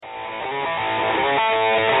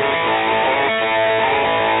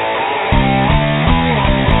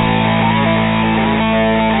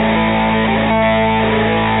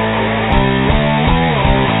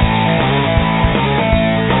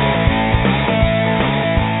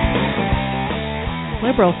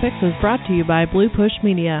Liberal Fix is brought to you by Blue Push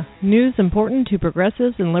Media. News important to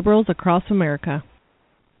progressives and liberals across America.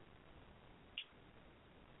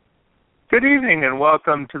 Good evening and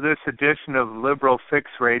welcome to this edition of Liberal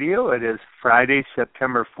Fix Radio. It is Friday,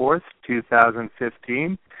 September 4th,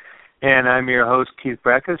 2015, and I'm your host, Keith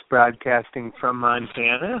Breckus, broadcasting from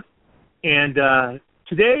Montana. And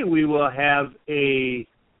today we will have a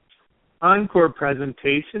Encore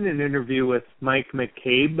presentation, an interview with Mike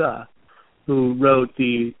McCabe, who wrote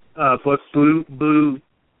the book Blue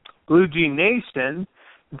Jean Nation.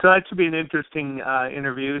 And so that should be an interesting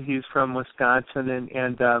interview. He's from Wisconsin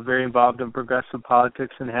and very involved in progressive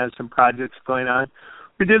politics and has some projects going on.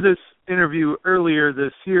 We did this interview earlier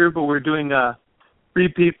this year, but we're doing a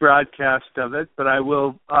repeat broadcast of it. But I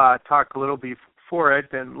will talk a little before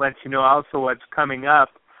it and let you know also what's coming up.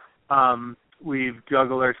 We've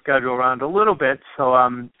juggled our schedule around a little bit, so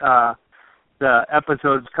the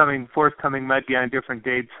episodes forthcoming might be on different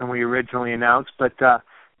dates than we originally announced. But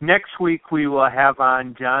next week we will have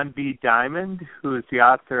on John B. Diamond, who is the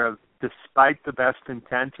author of Despite the Best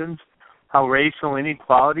Intentions, How Racial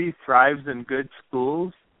Inequality Thrives in Good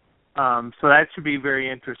Schools. So that should be very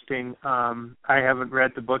interesting. I haven't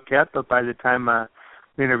read the book yet, but by the time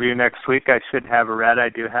we interview next week, I should have it read. I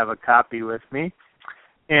do have a copy with me.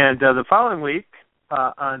 And the following week,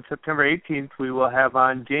 on September 18th, we will have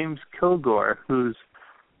on James Kilgore, who's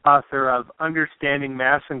author of Understanding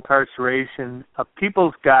Mass Incarceration, A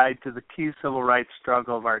People's Guide to the Key Civil Rights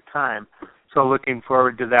Struggle of Our Time. So looking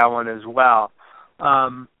forward to that one as well.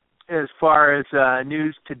 As far as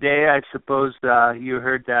news today, I suppose you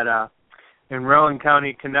heard that in Rowan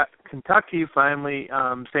County, Kentucky, finally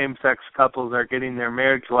same-sex couples are getting their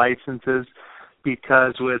marriage licenses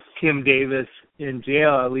because with Kim Davis in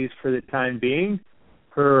jail, at least for the time being,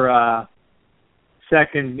 her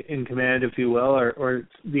second in command, if you will, or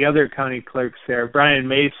the other county clerks there, Brian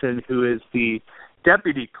Mason, who is the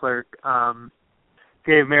deputy clerk,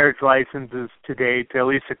 gave marriage licenses today to at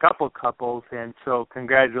least a couple couples, and so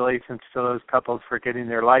congratulations to those couples for getting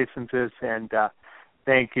their licenses, and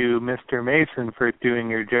thank you, Mr. Mason, for doing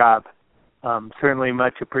your job. Certainly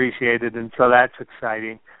much appreciated, and so that's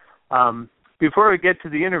exciting. Before we get to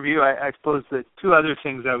the interview, I suppose the two other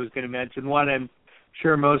things I was going to mention. One, I'm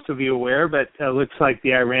sure most of you are aware, but it looks like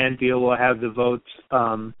the Iran deal will have the votes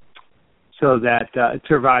so that it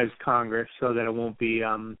survives Congress, so that it won't be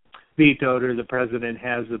vetoed or the president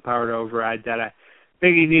has the power to override that. I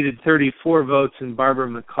think he needed 34 votes, and Barbara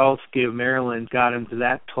Mikulski of Maryland got him to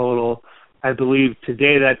that total. I believe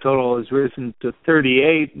today that total has risen to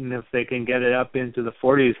 38, and if they can get it up into the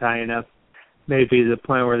 40s high enough, maybe the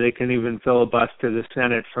point where they can even filibuster the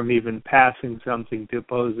Senate from even passing something to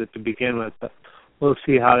oppose it to begin with. But we'll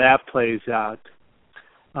see how that plays out.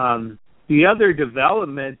 The other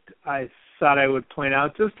development I thought I would point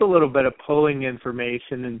out, just a little bit of polling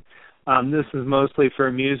information, and this is mostly for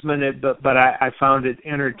amusement, but I found it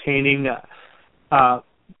entertaining.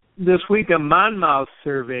 This week a Monmouth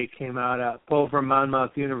survey came out, a poll from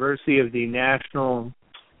Monmouth University of the national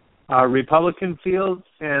Republican field,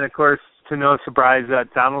 and of course, to no surprise,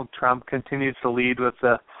 Donald Trump continues to lead with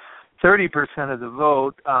 30% of the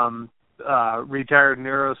vote. Retired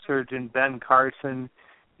neurosurgeon Ben Carson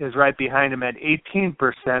is right behind him at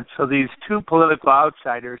 18%. So these two political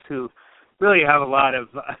outsiders who really have a lot of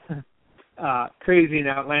crazy and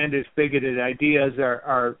outlandish, bigoted ideas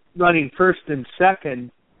are running first and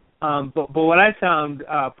second. But what I found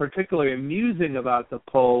particularly amusing about the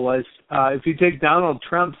poll was if you take Donald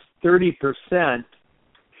Trump's 30%,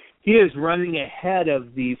 he is running ahead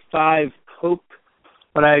of the five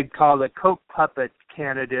what I call the Coke puppet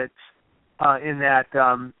candidates, in that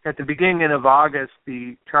at the beginning of August,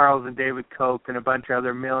 the Charles and David Koch and a bunch of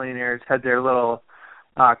other millionaires had their little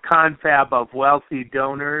confab of wealthy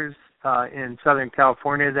donors in Southern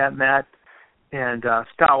California that met, and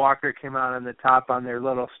Scott Walker came out on the top on their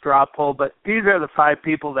little straw poll. But these are the five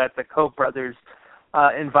people that the Koch brothers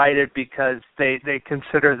invited because they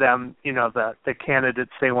consider them, the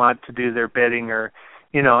candidates they want to do their bidding, or,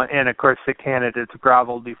 and of course the candidates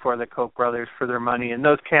groveled before the Koch brothers for their money. And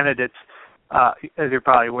those candidates, as you're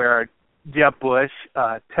probably aware, are Jeb Bush,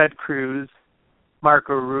 Ted Cruz,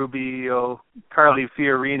 Marco Rubio, Carly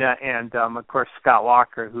Fiorina, and of course Scott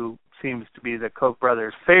Walker, who seems to be the Koch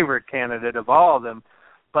brothers' favorite candidate of all of them.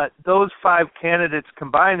 But those five candidates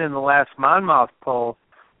combined in the last Monmouth poll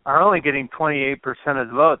are only getting 28% of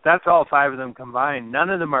the vote. That's all five of them combined. None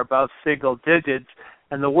of them are above single digits,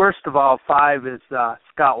 and the worst of all five is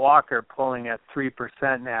Scott Walker, polling at 3%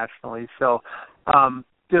 nationally. So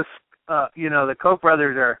the Koch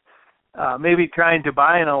brothers are maybe trying to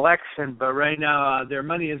buy an election, but right now their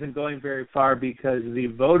money isn't going very far because the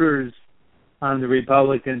voters on the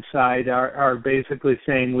Republican side are basically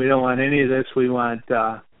saying we don't want any of this. We want,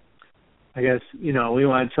 we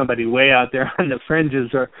want somebody way out there on the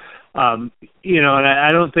fringes, or, and I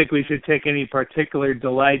don't think we should take any particular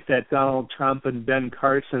delight that Donald Trump and Ben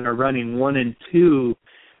Carson are running 1 and 2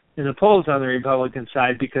 in the polls on the Republican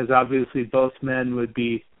side, because obviously both men would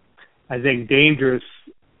be, I think, dangerous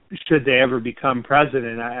should they ever become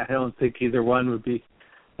president. I don't think either one would be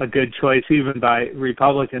a good choice, even by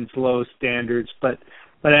Republicans' low standards. But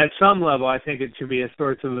at some level, I think it should be a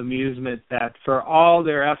source of amusement that for all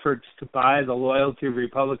their efforts to buy the loyalty of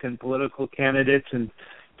Republican political candidates and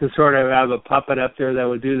to sort of have a puppet up there that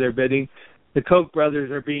would do their bidding, the Koch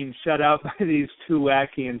brothers are being shut out by these two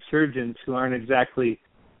wacky insurgents who aren't exactly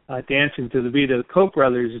dancing to the beat of the Koch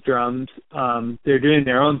brothers' drums. They're doing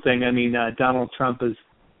their own thing. I mean, Donald Trump is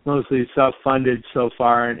mostly self-funded so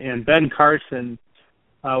far, and Ben Carson,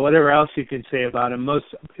 whatever else you can say about him,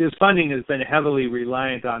 his funding has been heavily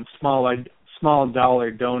reliant on small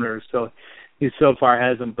dollar donors. So he so far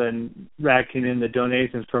hasn't been racking in the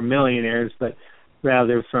donations from millionaires, but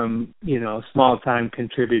rather from small time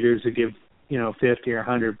contributors who give $50 or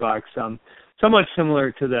 $100. Somewhat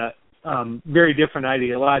similar to the very different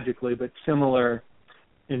ideologically, but similar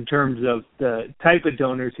in terms of the type of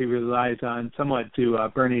donors he relies on, somewhat to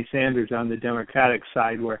Bernie Sanders on the Democratic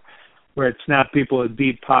side, where it's not people with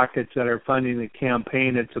deep pockets that are funding the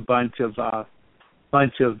campaign. It's a bunch of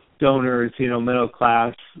donors, middle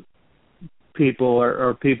class people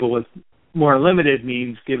or people with more limited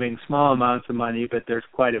means giving small amounts of money, but there's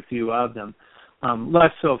quite a few of them.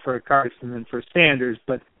 Less so for Carson than for Sanders,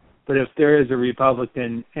 but if there is a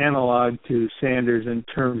Republican analog to Sanders in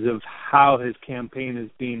terms of how his campaign is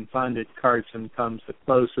being funded, Carson comes the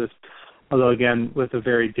closest, although again with a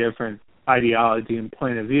very different ideology and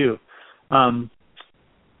point of view.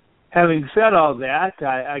 Having said all that,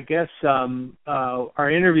 I guess our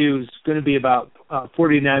interview is going to be about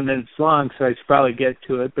 49 minutes long, so I should probably get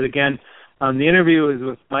to it. But again, the interview is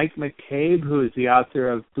with Mike McCabe, who is the author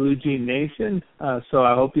of Blue Jean Nation, so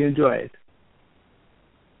I hope you enjoy it.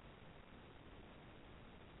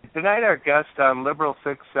 Tonight our guest on Liberal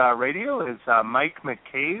Fix Radio is Mike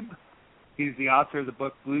McCabe. He's the author of the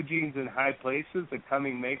book Blue Jeans in High Places, The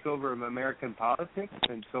Coming Makeover of American Politics,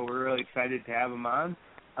 and so we're really excited to have him on.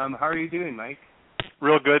 How are you doing, Mike?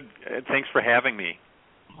 Real good. Thanks for having me.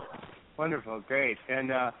 Wonderful, great. And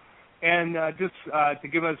just to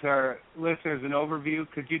give us, our listeners, an overview,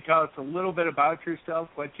 could you tell us a little bit about yourself,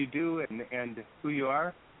 what you do, and who you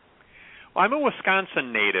are? Well, I'm a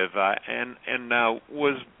Wisconsin native and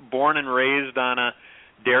was born and raised on a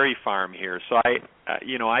dairy farm here. So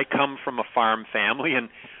I come from a farm family and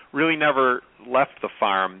really never left the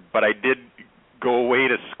farm, but I did go away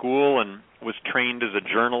to school and was trained as a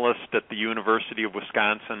journalist at the University of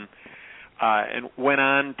Wisconsin, and went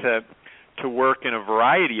on to work in a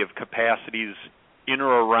variety of capacities in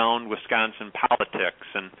or around Wisconsin politics,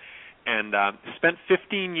 and spent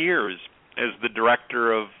 15 years as the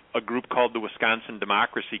director of a group called the Wisconsin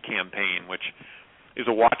Democracy Campaign, which is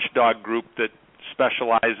a watchdog group that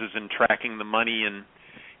specializes in tracking the money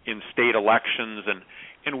in state elections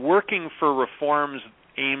and working for reforms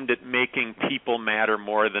aimed at making people matter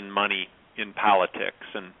more than money in politics.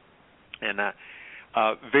 And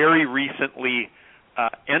very recently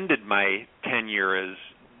ended my tenure as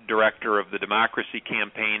director of the Democracy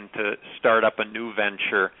Campaign to start up a new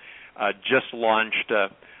venture. Just launched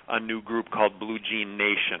a new group called Blue Jean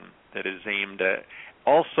Nation that is aimed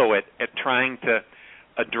also at trying to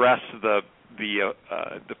address the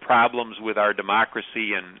problems with our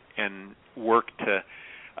democracy and work to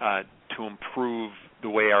improve the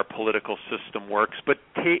way our political system works, but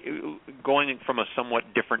going from a somewhat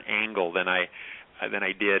different angle than I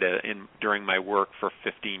did during my work for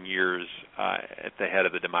 15 years at the head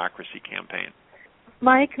of the Democracy Campaign.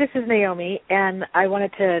 Mike, this is Naomi, and I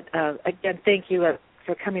wanted to again thank you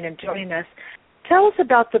for coming and joining us. Tell us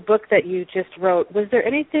about the book that you just wrote. Was there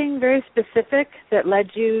anything very specific that led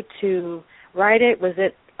you to write it? Was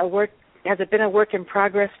it a work? Has it been a work in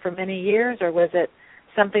progress for many years, or was it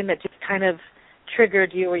something that just kind of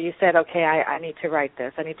triggered you, where you said, "Okay, I need to write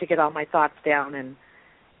this. I need to get all my thoughts down and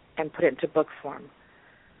put it into book form"?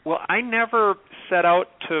 Well, I never set out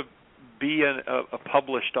to be a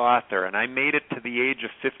published author, and I made it to the age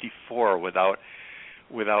of 54 without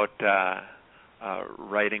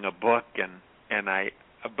writing a book,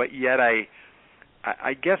 but yet I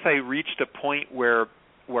guess I reached a point where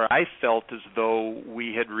I felt as though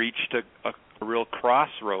we had reached a real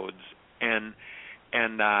crossroads, and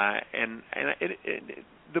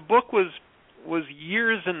the book was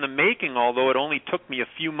years in the making, although it only took me a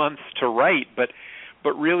few months to write. But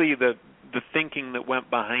really, the thinking that went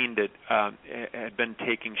behind it had been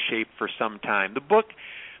taking shape for some time. The book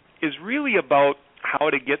is really about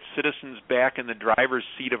how to get citizens back in the driver's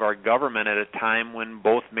seat of our government at a time when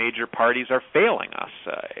both major parties are failing us.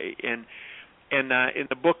 And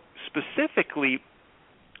the book specifically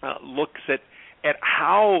looks at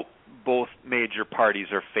how both major parties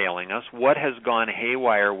are failing us, what has gone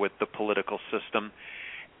haywire with the political system,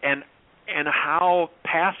 and how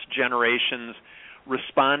past generations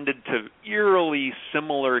responded to eerily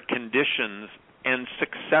similar conditions and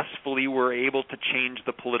successfully were able to change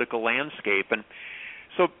the political landscape. And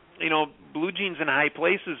so, Blue Jeans in High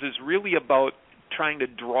Places is really about trying to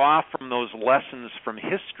draw from those lessons from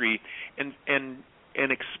history and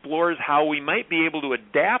explores how we might be able to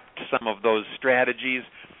adapt some of those strategies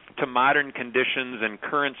to modern conditions and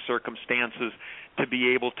current circumstances to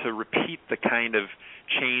be able to repeat the kind of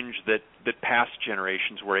change that past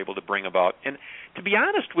generations were able to bring about. And to be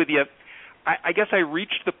honest with you, I guess I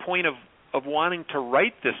reached the point of wanting to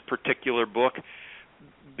write this particular book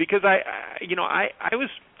because I was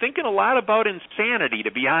thinking a lot about insanity,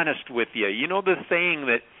 to be honest with you. You know the saying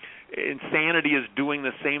that insanity is doing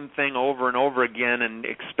the same thing over and over again and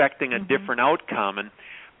expecting a different outcome. And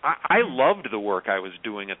I loved the work I was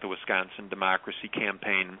doing at the Wisconsin Democracy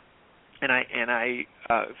Campaign, and I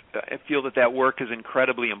feel that work is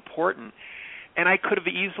incredibly important. And I could have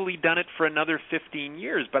easily done it for another 15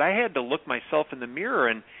 years, but I had to look myself in the mirror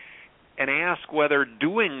and ask whether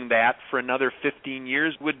doing that for another 15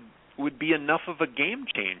 years would be enough of a game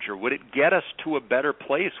changer. Would it get us to a better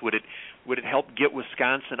place? Would it help get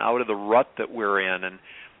Wisconsin out of the rut that we're in? And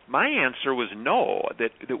my answer was no.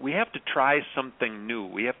 That we have to try something new.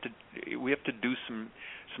 We have to do some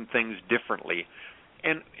things differently.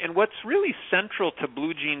 And what's really central to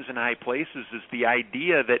Blue Jeans in High Places is the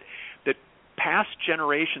idea that past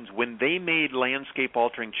generations, when they made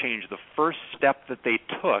landscape-altering change, the first step that they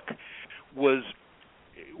took was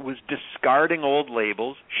discarding old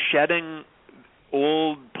labels, shedding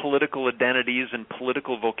old political identities and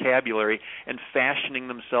political vocabulary, and fashioning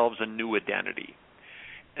themselves a new identity.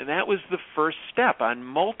 And that was the first step on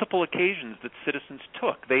multiple occasions that citizens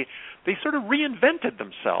took. They sort of reinvented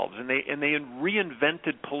themselves, and they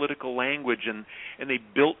reinvented political language, and they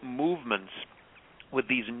built movements with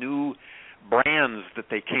these new brands that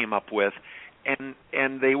they came up with, and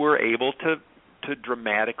they were able to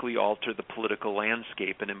dramatically alter the political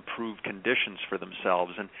landscape and improve conditions for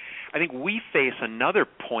themselves. And I think we face another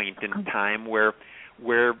point in time where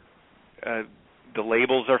the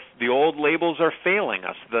old labels are failing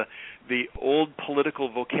us. The old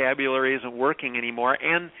political vocabulary isn't working anymore,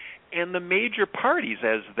 and the major parties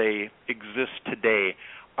as they exist today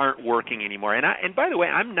aren't working anymore. And by the way,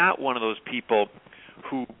 I'm not one of those people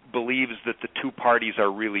who believes that the two parties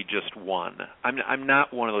are really just one. I'm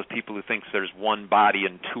not one of those people who thinks there's one body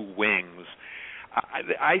and two wings.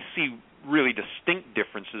 I see really distinct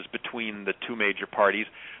differences between the two major parties,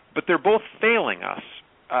 but they're both failing us.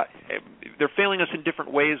 They're failing us in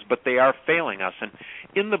different ways, but they are failing us. And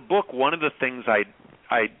in the book, one of the things I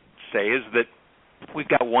say is that we've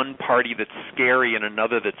got one party that's scary and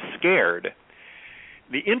another that's scared.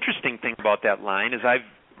 The interesting thing about that line is I've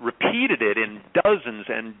repeated it in dozens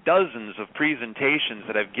and dozens of presentations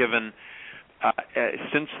that I've given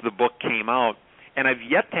since the book came out, and I've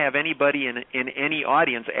yet to have anybody in any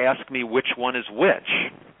audience ask me which one is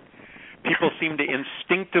which. People seem to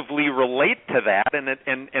instinctively relate to that,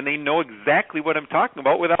 and they know exactly what I'm talking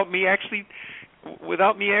about without me actually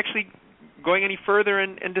going any further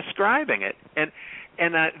and describing it. And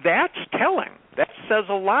that's telling. That says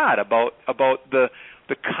a lot about the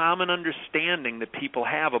common understanding that people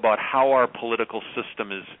have about how our political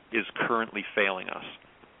system is currently failing us.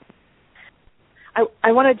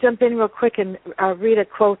 I want to jump in real quick and read a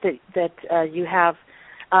quote that you have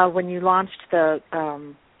when you launched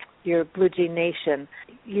your Blue Jean Nation.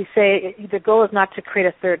 You say the goal is not to create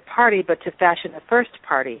a third party, but to fashion a first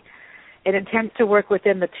party. It intends to work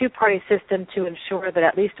within the two-party system to ensure that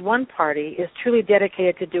at least one party is truly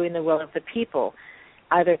dedicated to doing the will of the people,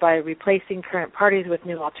 either by replacing current parties with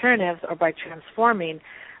new alternatives or by transforming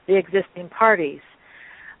the existing parties.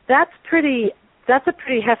 That's a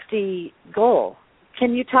pretty hefty goal.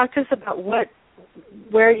 Can you talk to us about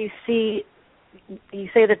where you see? You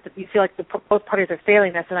say that you feel like both parties are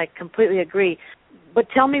failing us, and I completely agree. But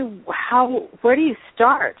tell me where do you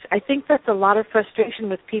start? I think that's a lot of frustration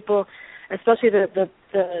with people, especially the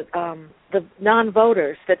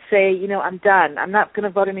non-voters that say, I'm done. I'm not going to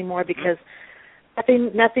vote anymore because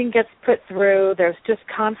nothing gets put through. There's just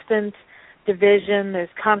constant division, there's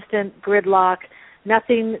constant gridlock.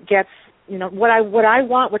 Nothing gets, what I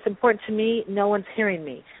want, what's important to me, no one's hearing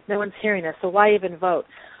me. No one's hearing us, so why even vote?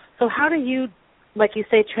 So how do you, like you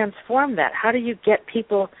say, transform that? How do you get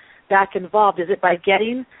people back involved? Is it by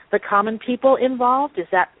getting the common people involved? Is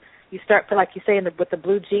that you start, like you say, with the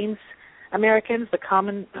blue jeans Americans, the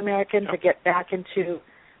common Americans, to get back into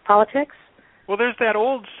politics? Well, there's that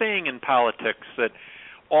old saying in politics that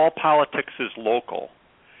all politics is local.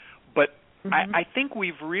 But I think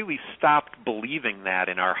we've really stopped believing that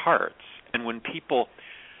in our hearts. And when people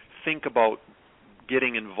think about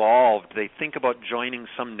getting involved, they think about joining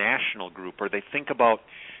some national group, or they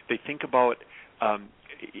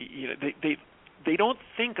don't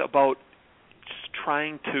think about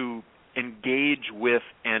trying to engage with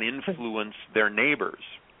and influence their neighbors.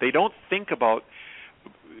 They don't think about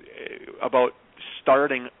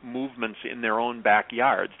starting movements in their own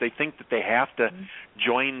backyards. They think that they have to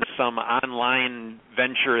join some online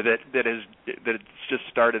venture that it's just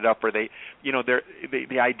started up, or the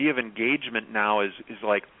idea of engagement now is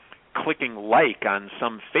like clicking like on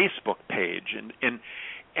some Facebook page, and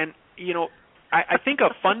I think a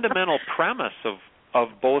fundamental premise of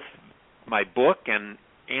both my book and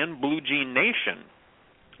Blue Jean Nation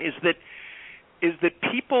is that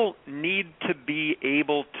people need to be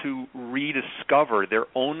able to rediscover their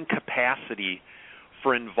own capacity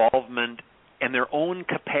for involvement and their own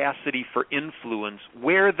capacity for influence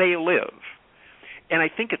where they live. And I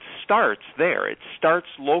think it starts there. It starts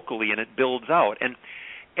locally and it builds out. And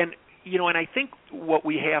I think what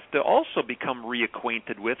we have to also become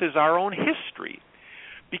reacquainted with is our own history.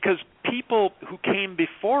 Because people who came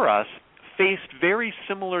before us faced very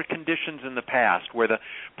similar conditions in the past where the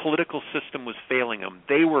political system was failing them.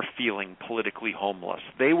 They were feeling politically homeless.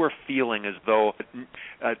 They were feeling as though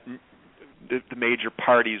the major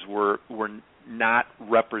parties were not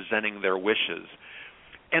representing their wishes.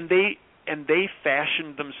 And they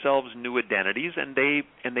fashioned themselves new identities, and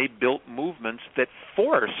they built movements that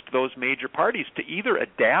forced those major parties to either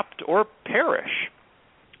adapt or perish.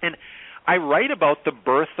 And I write about the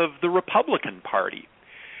birth of the Republican Party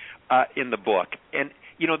in the book, and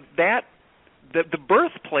that the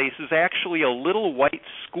birthplace is actually a little white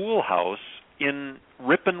schoolhouse in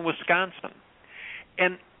Ripon, Wisconsin,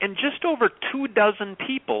 and just over 24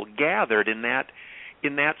 people gathered in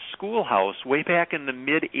that schoolhouse way back in the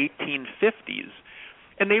mid-1850s,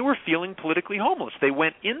 and they were feeling politically homeless. They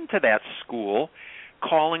went into that school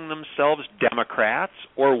calling themselves Democrats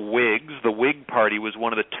or Whigs. The Whig Party was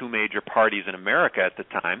one of the two major parties in America at the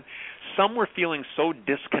time. Some were feeling so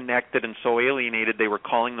disconnected and so alienated they were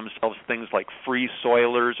calling themselves things like free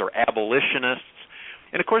soilers or abolitionists.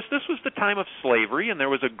 And, of course, this was the time of slavery, and there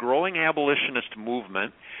was a growing abolitionist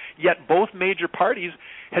movement, yet both major parties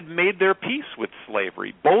had made their peace with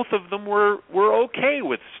slavery. Both of them were okay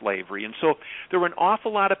with slavery, and so there were an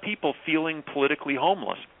awful lot of people feeling politically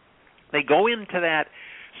homeless. They go into that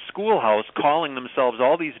schoolhouse calling themselves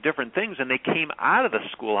all these different things, and they came out of the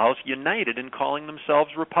schoolhouse united in calling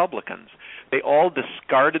themselves Republicans. They all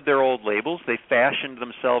discarded their old labels. They fashioned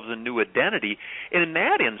themselves a new identity. And in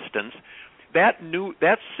that instance, that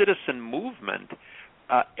citizen movement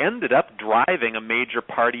ended up driving a major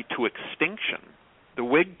party to extinction. The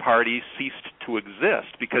Whig Party ceased to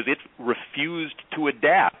exist because it refused to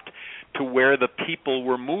adapt to where the people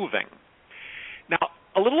were moving. Now,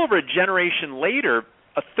 a little over a generation later,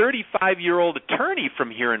 a 35-year-old attorney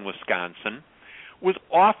from here in Wisconsin was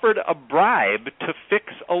offered a bribe to fix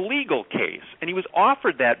a legal case. And he was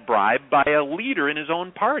offered that bribe by a leader in his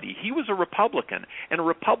own party. He was a Republican, and a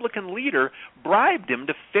Republican leader bribed him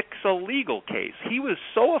to fix a legal case. He was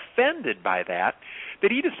so offended by that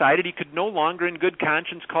he decided he could no longer in good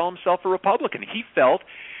conscience call himself a Republican. He felt,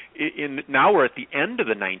 now we're at the end of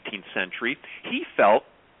the 19th century, he felt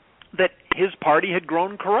that his party had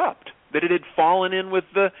grown corrupt, that it had fallen in with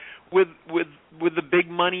the big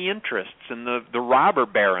money interests and the robber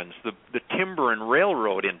barons, the timber and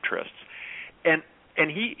railroad interests, and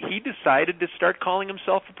he decided to start calling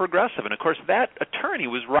himself a progressive. And of course, that attorney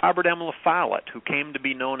was Robert M. La Follette, who came to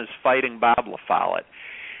be known as Fighting Bob La Follette,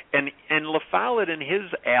 and La Follette and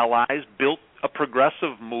his allies built a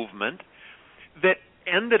progressive movement that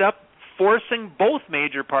ended up forcing both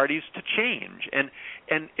major parties to change. And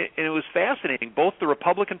it was fascinating. Both the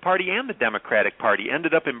Republican Party and the Democratic Party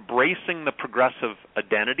ended up embracing the progressive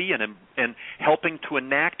identity and helping to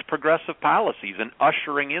enact progressive policies and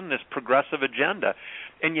ushering in this progressive agenda.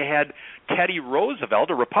 And you had Teddy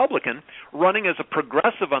Roosevelt, a Republican, running as a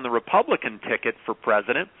progressive on the Republican ticket for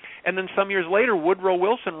president, and then some years later, Woodrow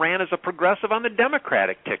Wilson ran as a progressive on the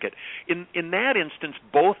Democratic ticket. In that instance,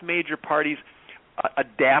 both major parties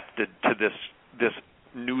adapted to this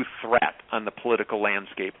new threat on the political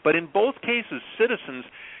landscape. But in both cases, citizens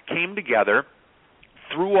came together,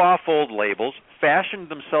 threw off old labels, fashioned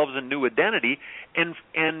themselves a new identity,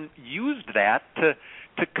 and used that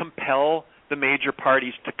to compel the major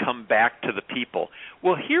parties to come back to the people.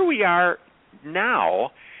 Well, here we are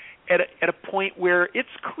now at a point where it's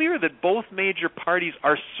clear that both major parties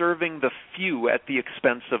are serving the few at the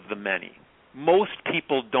expense of the many. Most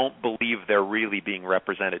people don't believe they're really being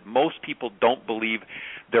represented. Most people don't believe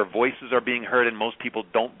their voices are being heard, and most people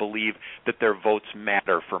don't believe that their votes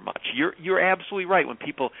matter for much. You're absolutely right when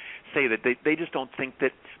people say that they just don't think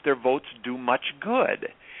that their votes do much good.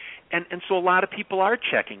 And so a lot of people are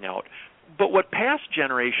checking out. But what past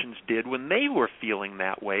generations did when they were feeling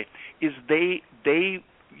that way is they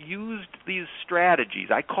used these strategies.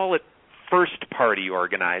 I call it first-party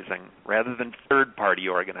organizing rather than third-party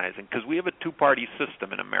organizing, because we have a two-party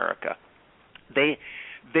system in America. They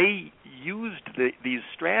used these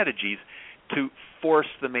strategies to force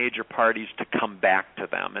the major parties to come back to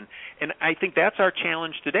them, and I think that's our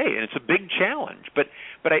challenge today, and it's a big challenge. But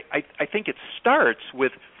I think it starts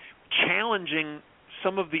with challenging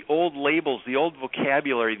some of the old labels, the old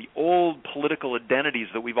vocabulary, the old political identities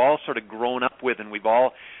that we've all sort of grown up with, and we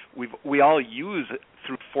all use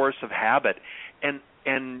through force of habit, and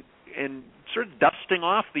sort of dusting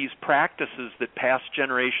off these practices that past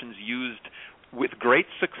generations used with great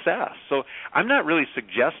success. So I'm not really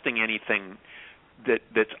suggesting anything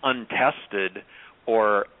that's untested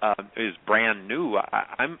or is brand new.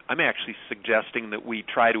 I'm actually suggesting that we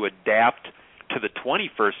try to adapt to the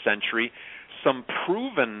 21st century some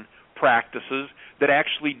proven practices that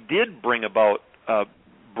actually did bring about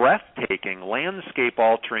breathtaking,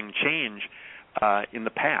 landscape-altering change in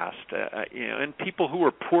the past. And people who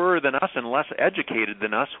were poorer than us and less educated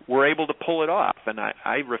than us were able to pull it off. And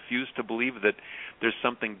I refuse to believe that there's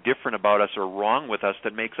something different about us or wrong with us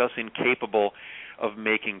that makes us incapable of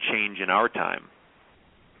making change in our time.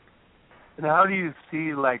 And how do you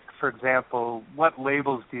see, like, for example, what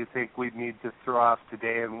labels do you think we need to throw off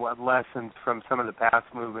today, and what lessons from some of the past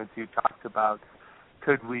movements you talked about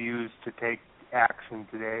could we use to take action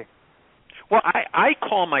today? Well, I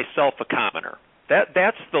call myself a commoner.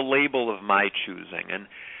 That's the label of my choosing, and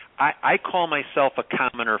I call myself a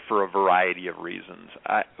commoner for a variety of reasons.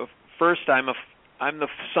 First, I'm the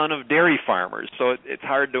son of dairy farmers, so it's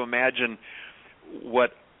hard to imagine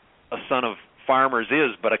what a son of farmers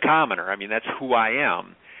is but a commoner. I mean, that's who I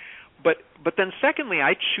am. But then secondly,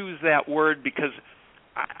 I choose that word because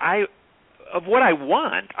of what I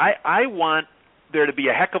want. I want there to be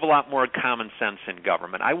a heck of a lot more common sense in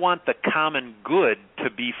government. I want the common good to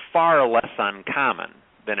be far less uncommon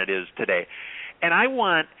than it is today. And I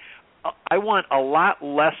want a lot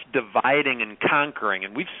less dividing and conquering,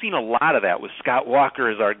 and we've seen a lot of that with Scott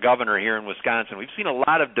Walker as our governor here in Wisconsin. We've seen a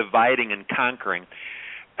lot of dividing and conquering.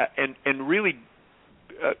 And really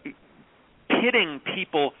pitting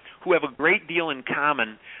people who have a great deal in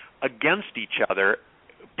common against each other.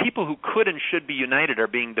 People who could and should be united are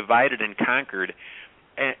being divided and conquered,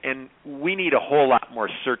 and we need a whole lot more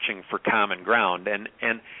searching for common ground. And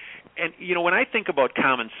you know, when I think about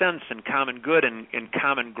common sense and common good and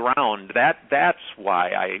common ground, that's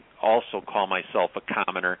why I also call myself a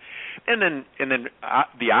commoner. And then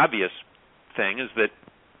the obvious thing is that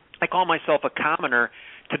I call myself a commoner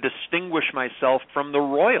to distinguish myself from the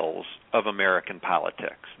royals of American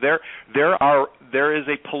politics. There is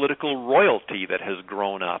a political royalty that has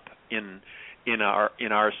grown up in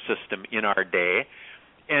our system in our day,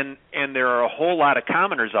 and there are a whole lot of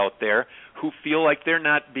commoners out there who feel like they're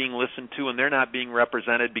not being listened to and they're not being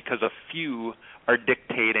represented because a few are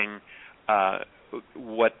dictating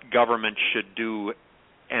what government should do,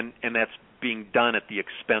 and that's being done at the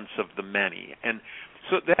expense of the many. And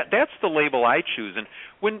so that's the label I choose. And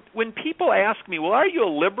when people ask me, well, are you a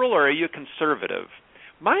liberal or are you a conservative?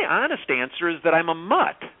 My honest answer is that I'm a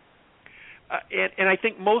mutt. And I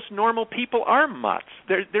think most normal people are mutts.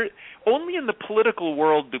 They're only in the political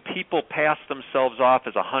world do people pass themselves off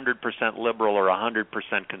as 100% liberal or 100%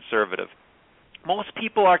 conservative. Most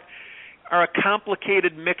people are a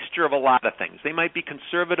complicated mixture of a lot of things. They might be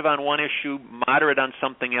conservative on one issue, moderate on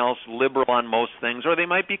something else, liberal on most things, or they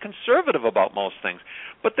might be conservative about most things.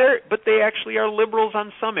 But they actually are liberals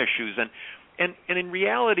on some issues, and in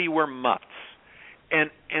reality we're mutts. And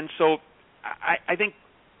so I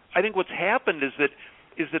think what's happened is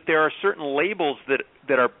that there are certain labels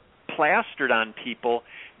that are plastered on people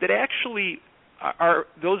that actually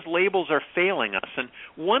those labels are failing us. And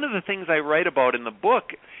one of the things I write about in the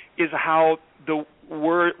book is how the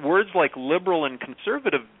words like liberal and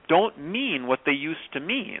conservative don't mean what they used to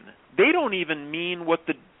mean. They don't even mean what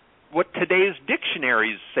today's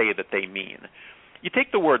dictionaries say that they mean. You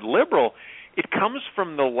take the word liberal, it comes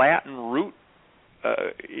from the Latin root,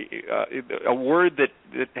 a word that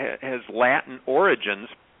has Latin origins,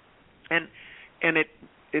 and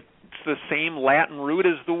it's the same Latin root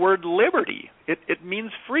as the word liberty. It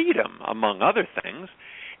means freedom, among other things,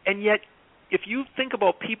 and yet if you think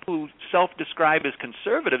about people who self-describe as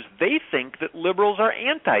conservatives, they think that liberals are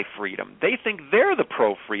anti-freedom. They think they're the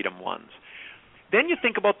pro-freedom ones. Then you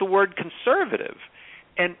think about the word conservative,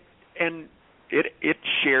 and it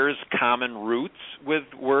shares common roots with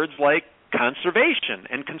words like conservation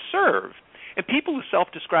and conserve. And people who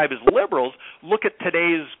self-describe as liberals look at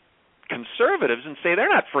today's conservatives and say they're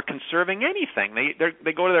not for conserving anything.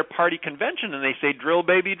 They go to their party convention and they say, drill,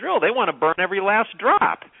 baby, drill. They want to burn every last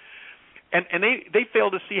drop. And they fail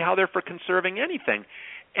to see how they're for conserving anything.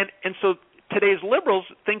 And so today's liberals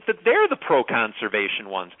think that they're the pro-conservation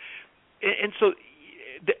ones. And so,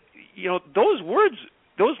 those words,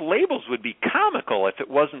 those labels would be comical if it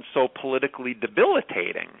wasn't so politically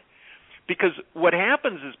debilitating. Because what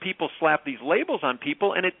happens is people slap these labels on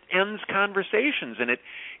people and it ends conversations, and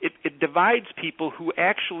it divides people who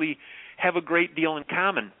actually have a great deal in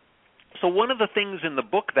common. So one of the things in the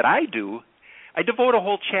book that I do, I devote a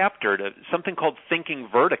whole chapter to something called thinking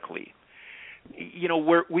vertically.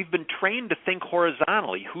 Where we've been trained to think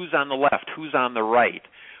horizontally, who's on the left, who's on the right,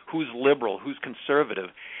 who's liberal, who's conservative.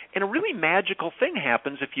 And a really magical thing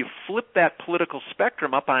happens if you flip that political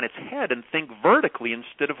spectrum up on its head and think vertically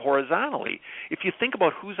instead of horizontally. If you think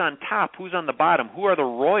about who's on top, who's on the bottom, who are the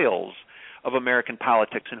royals of American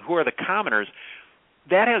politics and who are the commoners,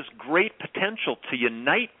 that has great potential to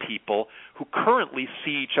unite people who currently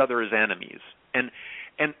see each other as enemies. And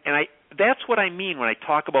that's what I mean when I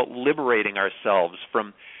talk about liberating ourselves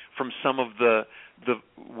from some of the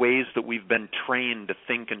ways that we've been trained to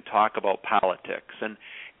think and talk about politics. And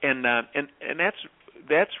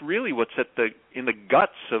that's really what's in the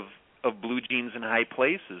guts of Blue Jeans in High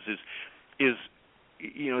Places is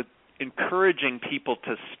encouraging people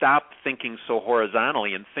to stop thinking so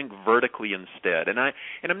horizontally and think vertically instead. And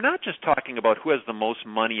I'm not just talking about who has the most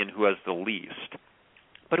money and who has the least,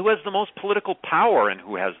 but who has the most political power and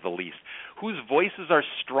who has the least, whose voices are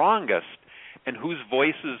strongest and whose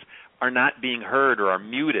voices are not being heard or are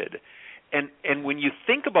muted. And when you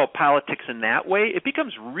think about politics in that way, it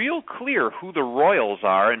becomes real clear who the royals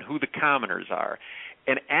are and who the commoners are.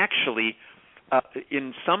 And actually,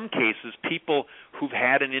 in some cases, people who've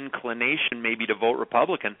had an inclination maybe to vote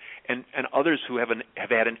Republican and others who have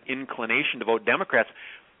had an inclination to vote Democrats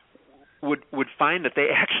would find that they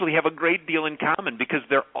actually have a great deal in common, because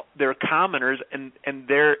they're commoners and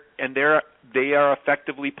they are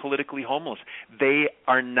effectively politically homeless. They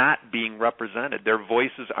are not being represented. Their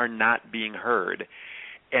voices are not being heard,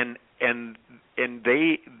 and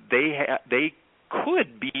they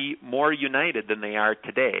could be more united than they are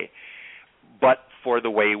today, but for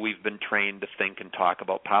the way we've been trained to think and talk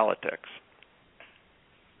about politics.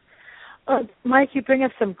 Mike, you bring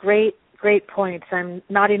up some great points. I'm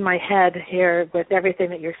nodding my head here with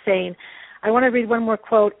everything that you're saying. I want to read one more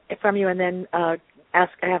quote from you and then I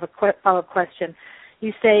have a follow-up question.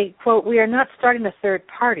 You say, quote, "We are not starting a third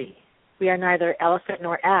party. We are neither elephant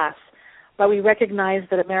nor ass, but we recognize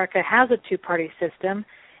that America has a two-party system,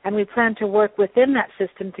 and we plan to work within that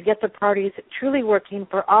system to get the parties truly working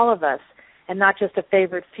for all of us and not just a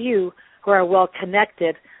favored few who are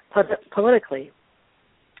well-connected politically.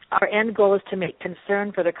 Our end goal is to make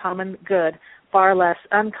concern for the common good far less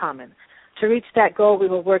uncommon. To reach that goal, we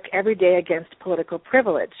will work every day against political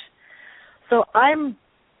privilege." So I'm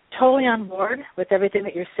totally on board with everything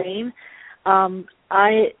that you're saying.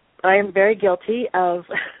 I am very guilty of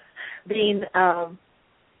being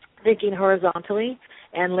thinking horizontally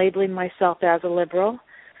and labeling myself as a liberal.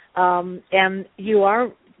 And you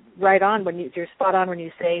are right on you're spot on when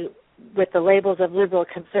you say, with the labels of liberal,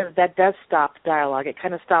 conservative, that does stop dialogue. It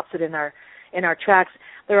kind of stops it in our tracks.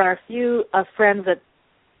 There are a few friends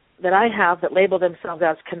that I have that label themselves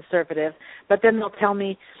as conservative, but then they'll tell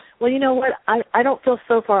me, well, you know what, I don't feel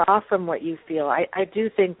so far off from what you feel. I do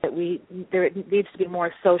think that there needs to be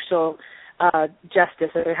more social justice,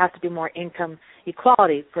 or there has to be more income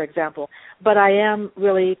equality, for example. But I am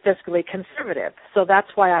really fiscally conservative, so that's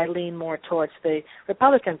why I lean more towards the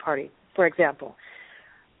Republican Party, for example.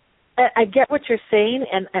 I get what you're saying,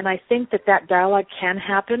 and I think that dialogue can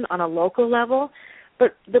happen on a local level,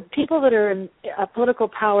 but the people that are in political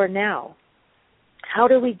power now, how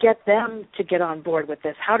do we get them to get on board with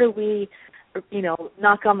this? How do we,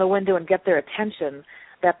 knock on the window and get their attention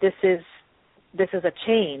that this is a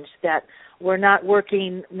change, that we're not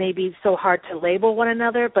working maybe so hard to label one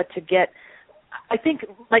another, but to get, I think,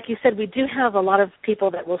 like you said, we do have a lot of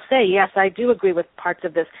people that will say, yes, I do agree with parts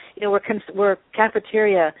of this. We're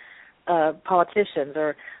cafeteria politicians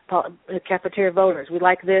or cafeteria voters. We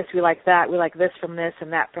like this, we like that, we like this from this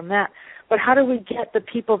and that from that. But how do we get the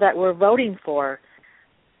people that we're voting for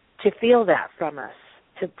to feel that from us,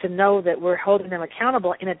 to know that we're holding them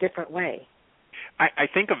accountable in a different way? I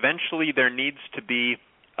think eventually there needs to be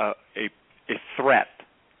a threat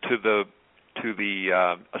to the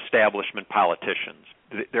establishment politicians.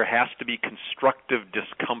 There has to be constructive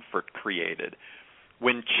discomfort created.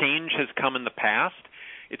 When change has come in the past,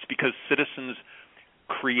 it's because citizens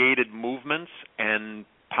created movements and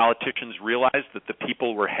politicians realized that the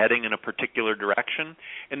people were heading in a particular direction,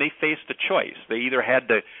 and they faced a choice. They either had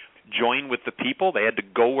to join with the people, they had to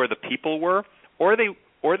go where the people were, or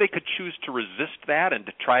they could choose to resist that and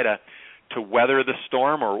to try to weather the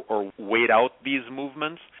storm or wait out these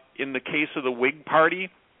movements. In the case of the Whig Party,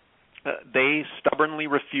 they stubbornly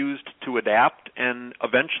refused to adapt and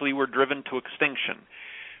eventually were driven to extinction.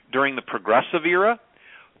 During the Progressive era,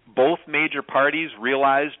 both major parties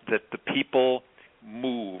realized that the people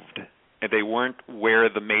moved and they weren't where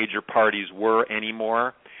the major parties were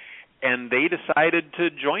anymore, and they decided to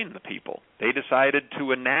join the people. They decided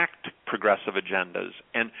to enact progressive agendas,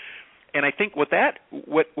 and I think what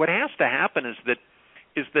has to happen is that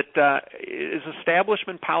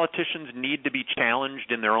establishment politicians need to be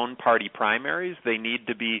challenged in their own party primaries. They need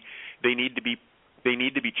to be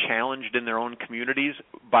challenged in their own communities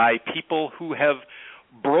by people who have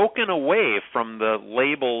broken away from the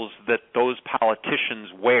labels that those politicians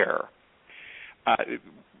wear.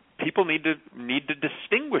 People need to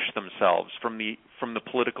distinguish themselves from the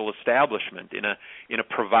political establishment in a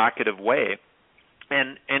provocative way,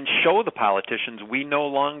 and show the politicians we no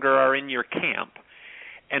longer are in your camp.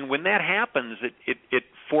 And when that happens, it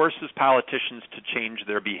forces politicians to change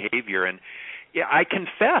their behavior. And I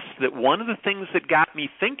confess that one of the things that got me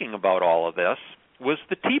thinking about all of this was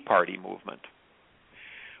the Tea Party movement.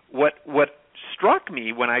 What struck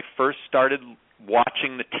me when I first started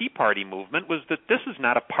watching the Tea Party movement was that this is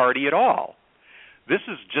not a party at all. This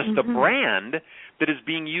is just a brand that is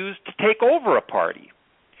being used to take over a party.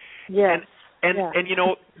 Yes. And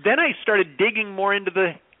then I started digging more into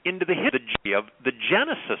the history of the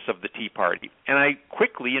genesis of the Tea Party, and I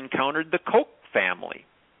quickly encountered the Koch family.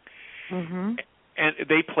 And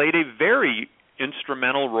they played a very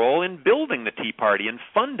instrumental role in building the Tea Party and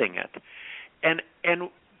funding it.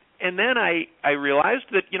 And then I realized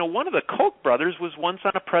that one of the Koch brothers was once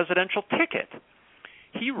on a presidential ticket.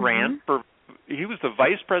 He ran he was the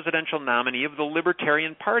vice presidential nominee of the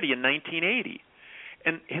Libertarian Party in 1980.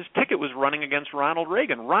 And his ticket was running against Ronald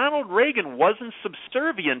Reagan. Ronald Reagan wasn't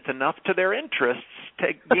subservient enough to their interests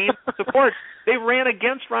to gain support. They ran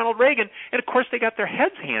against Ronald Reagan, and of course they got their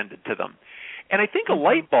heads handed to them. And I think a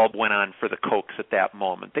light bulb went on for the Kochs at that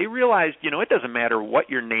moment. They realized, it doesn't matter what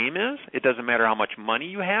your name is. It doesn't matter how much money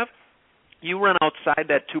you have. You run outside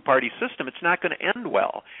that two-party system, it's not going to end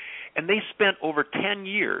well. And they spent over 10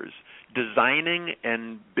 years designing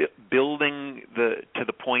and building to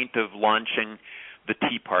the point of launching the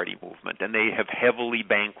Tea Party movement, and they have heavily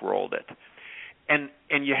bankrolled it. And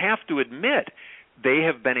you have to admit, they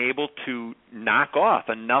have been able to knock off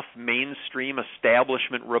enough mainstream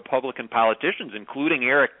establishment Republican politicians, including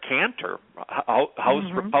Eric Cantor,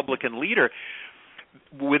 House Republican leader,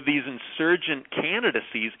 with these insurgent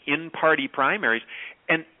candidacies in party primaries,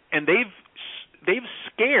 and they've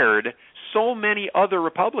scared so many other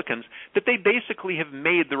Republicans that they basically have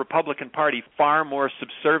made the Republican Party far more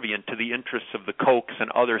subservient to the interests of the Kochs and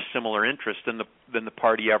other similar interests than the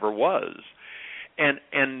party ever was. And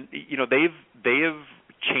they have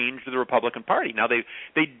changed the Republican Party. Now they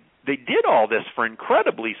did all this for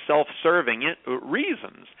incredibly self-serving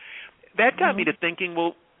reasons. That got me to thinking,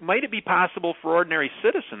 well, might it be possible for ordinary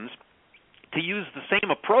citizens to use the same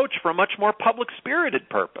approach for a much more public-spirited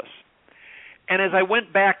purpose? And as I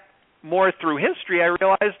went back more through history, I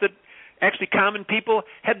realized that actually common people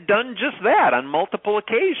had done just that on multiple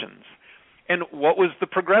occasions. And what was the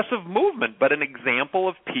progressive movement but an example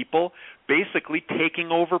of people basically taking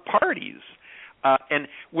over parties? And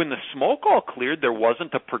when the smoke all cleared, there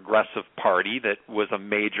wasn't a progressive party that was a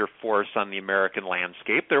major force on the American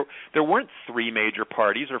landscape. There weren't 3 major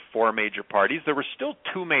parties or 4 major parties. There were still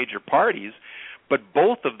 2 major parties, but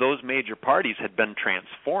both of those major parties had been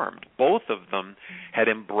transformed. Both of them had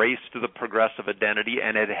embraced the progressive identity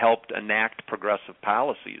and had helped enact progressive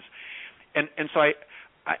policies. And so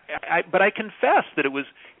but I confess that it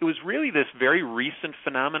was really this very recent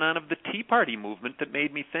phenomenon of the Tea Party movement that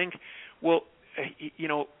made me think, well,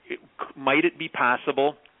 might it be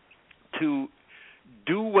possible to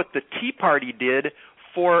do what the Tea Party did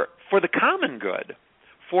for the common good,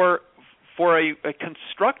 for a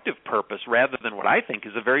constructive purpose, rather than what I think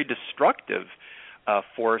is a very destructive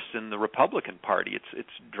force in the Republican Party. It's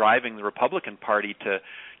driving the Republican Party to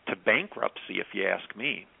bankruptcy, if you ask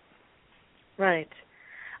me. Right.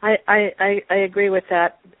 I agree with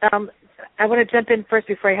that. I want to jump in first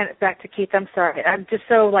before I hand it back to Keith. I'm sorry. I'm just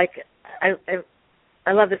so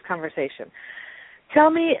I love this conversation. Tell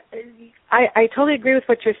me, I totally agree with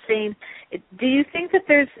what you're saying. Do you think that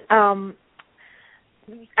there's,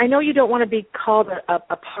 I know you don't want to be called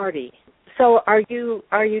a party. So are you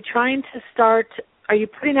trying to start, are you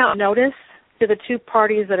putting out notice to the two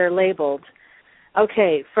parties that are labeled,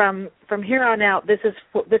 okay, from here on out, this is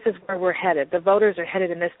where we're headed. The voters are headed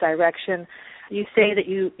in this direction. You say that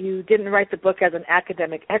you didn't write the book as an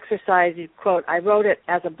academic exercise. You quote, I wrote it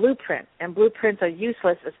as a blueprint, and blueprints are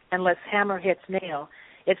useless unless hammer hits nail.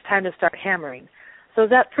 It's time to start hammering. So is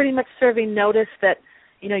that pretty much serving notice that,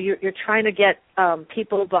 you're trying to get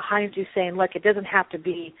people behind you saying, look, it doesn't have to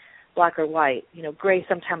be black or white. Gray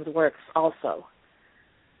sometimes works also.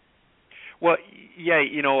 Well, yeah,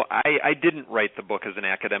 I didn't write the book as an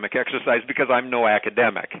academic exercise because I'm no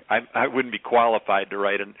academic. I wouldn't be qualified to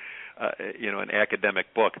write an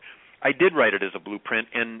academic book. I did write it as a blueprint,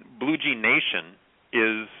 and Blue Jean Nation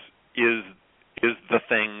is the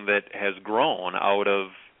thing that has grown out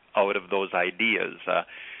of those ideas.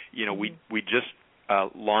 We just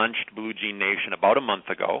launched Blue Jean Nation about a month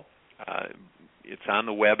ago. It's on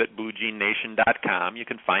the web at bluejeannation.com. You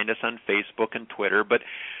can find us on Facebook and Twitter, but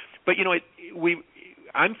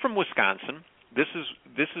I'm from Wisconsin. This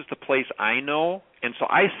is the place I know, and so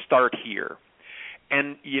I start here.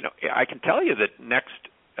 And I can tell you that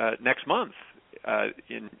next month,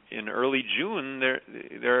 in early June,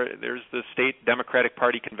 there's the state Democratic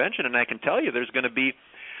Party convention, and I can tell you there's going to be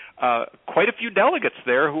quite a few delegates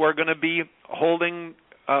there who are going to be holding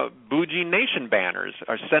Blue Jean Nation banners,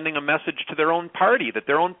 are sending a message to their own party that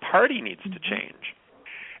their own party needs to change.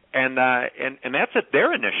 And that's at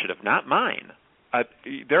their initiative, not mine.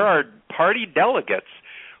 There are party delegates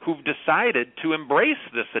who've decided to embrace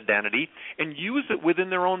this identity and use it within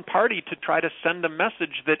their own party to try to send a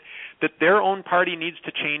message that their own party needs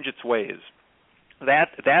to change its ways.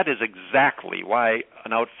 That is exactly why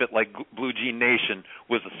an outfit like Blue Jean Nation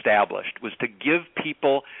was established, was to give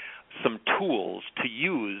people some tools to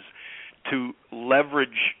use to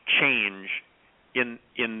leverage change in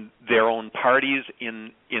their own parties,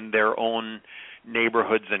 in their own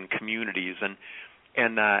neighborhoods and communities,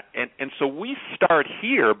 and so we start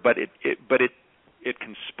here, but it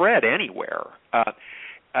can spread anywhere. But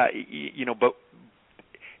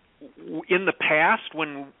in the past,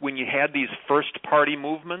 when you had these first party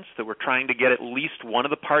movements that were trying to get at least one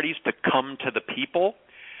of the parties to come to the people,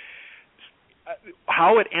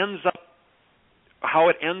 how it ends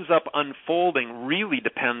up unfolding really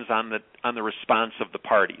depends on the response of the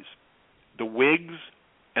parties. The Whigs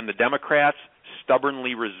and the Democrats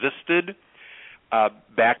stubbornly resisted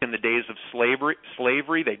back in the days of slavery.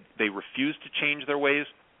 They refused to change their ways.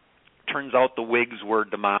 Turns out the Whigs were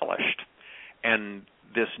demolished, and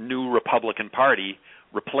this new Republican Party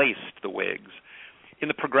replaced the Whigs. In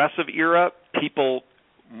the progressive era, people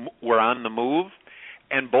were on the move,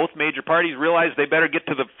 and both major parties realized they better get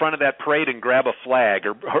to the front of that parade and grab a flag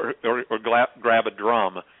or grab a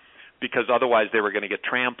drum, because otherwise they were going to get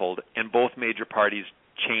trampled, and both major parties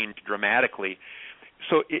changed dramatically.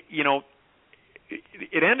 So,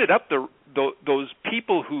 it ended up those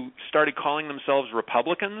people who started calling themselves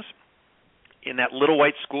Republicans in that little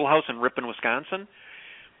white schoolhouse in Ripon, Wisconsin,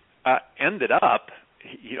 ended up,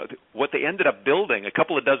 what they ended up building, a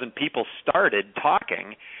couple of dozen people started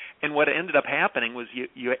talking, and what ended up happening was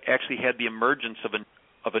you actually had the emergence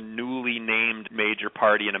of a newly named major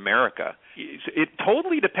party in America. It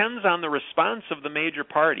totally depends on the response of the major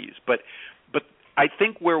parties, but I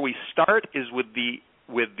think where we start is with the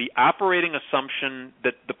operating assumption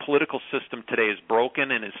that the political system today is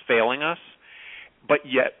broken and is failing us, but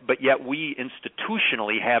yet we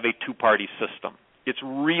institutionally have a two-party system. It's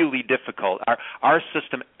really difficult. Our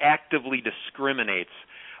system actively discriminates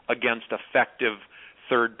against effective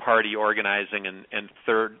third-party organizing and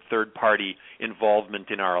third-party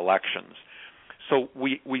involvement in our elections. So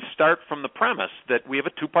we start from the premise that we have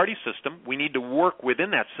a two-party system. We need to work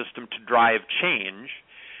within that system to drive change,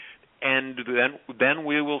 and then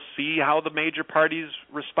we will see how the major parties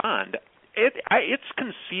respond. It's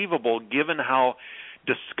conceivable, given how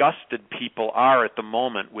disgusted people are at the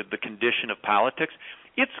moment with the condition of politics,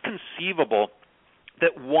 it's conceivable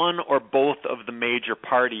that one or both of the major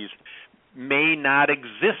parties may not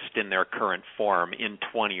exist in their current form in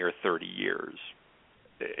 20 or 30 years.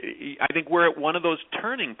 I think we're at one of those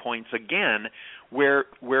turning points again where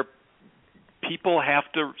people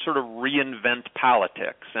have to sort of reinvent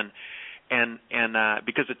politics, and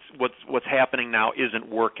because it's what's happening now isn't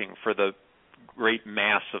working for the great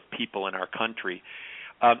mass of people in our country.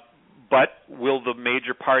 But will the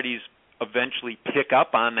major parties eventually pick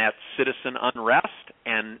up on that citizen unrest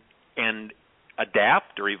and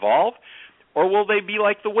adapt or evolve, or will they be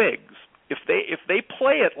like the Whigs? If they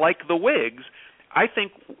play it like the Whigs, I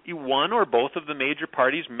think one or both of the major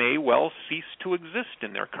parties may well cease to exist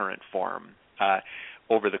in their current form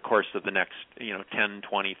over the course of the next 10,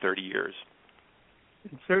 20, 30 years.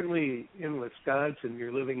 And certainly in Wisconsin,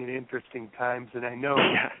 you're living in interesting times, and I know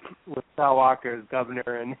with Sal Walker as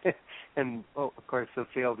governor and of course the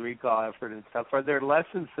failed recall effort and stuff, are there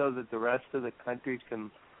lessons so that the rest of the country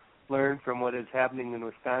can learn from what is happening in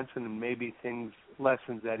Wisconsin, and maybe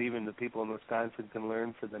lessons that even the people in Wisconsin can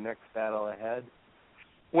learn for the next battle ahead?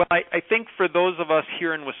 Well, I think for those of us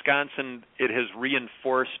here in Wisconsin, it has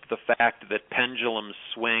reinforced the fact that pendulums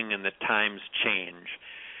swing and that times change.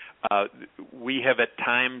 We have at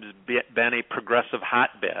times been a progressive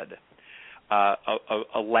hotbed,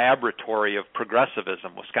 a laboratory of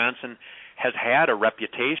progressivism. Wisconsin has had a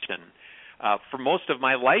reputation for most of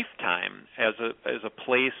my lifetime as a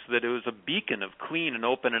place that it was a beacon of clean and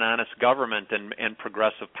open and honest government and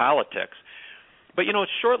progressive politics. But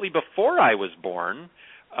shortly before I was born,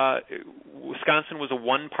 Wisconsin was a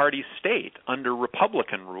one-party state under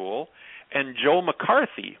Republican rule, and Joe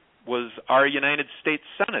McCarthy was our United States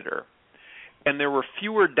Senator. And there were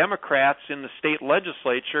fewer Democrats in the state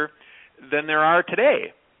legislature than there are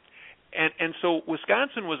today. And so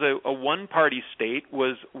Wisconsin was a one-party state,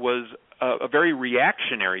 was a very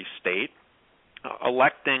reactionary state,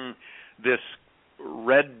 electing this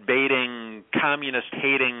red-baiting,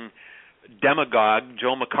 communist-hating demagogue,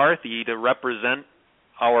 Joe McCarthy, to represent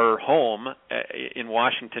our home in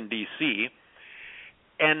Washington, D.C.,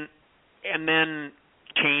 and then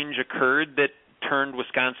change occurred that turned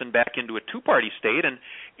Wisconsin back into a two-party state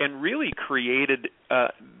and really created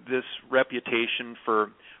this reputation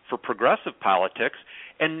for progressive politics.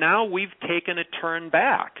 And now we've taken a turn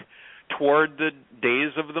back toward the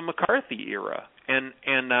days of the McCarthy era. And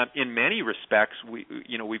in many respects,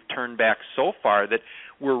 we've turned back so far that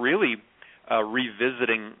we're really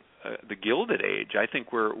revisiting the Gilded Age. I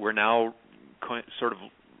think we're now sort of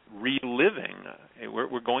reliving.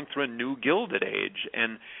 We're going through a new Gilded Age,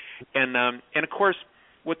 and of course,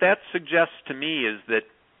 what that suggests to me is that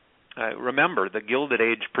remember, the Gilded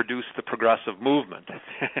Age produced the progressive movement,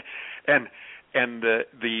 and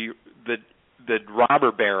the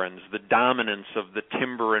robber barons, the dominance of the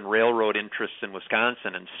timber and railroad interests in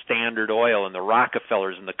Wisconsin, and Standard Oil, and the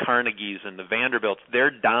Rockefellers, and the Carnegies, and the Vanderbilts,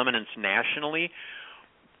 their dominance nationally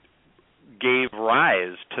gave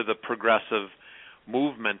rise to the progressive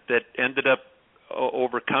movement that ended up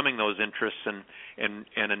overcoming those interests and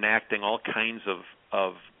enacting all kinds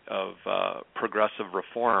of progressive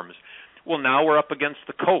reforms. Well, now we're up against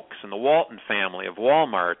the Kochs and the Walton family of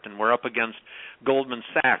Walmart, and we're up against Goldman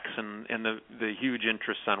Sachs and the huge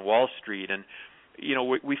interests on Wall Street. And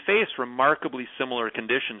we face remarkably similar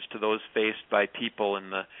conditions to those faced by people in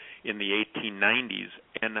the 1890s.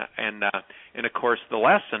 And of course, the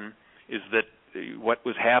lesson is that what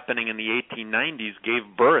was happening in the 1890s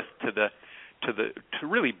gave birth to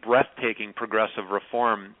really breathtaking progressive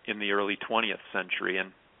reform in the early 20th century.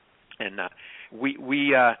 And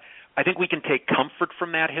I think we can take comfort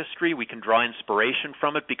from that history. We can draw inspiration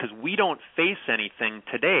from it because we don't face anything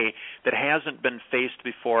today that hasn't been faced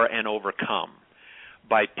before and overcome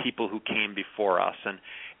by people who came before us.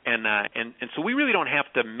 And so we really don't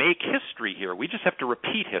have to make history here. We just have to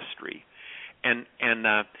repeat history.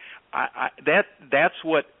 That's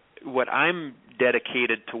what I'm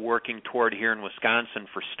dedicated to working toward here in Wisconsin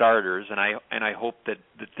for starters, and I hope that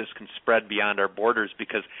this can spread beyond our borders,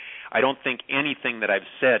 because I don't think anything that I've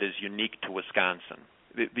said is unique to Wisconsin.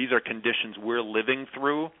 These are conditions we're living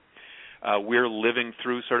through. We're living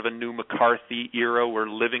through sort of a new McCarthy era. We're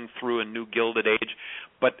living through a new Gilded Age,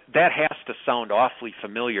 but that has to sound awfully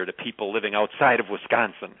familiar to people living outside of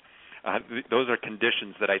Wisconsin. Those are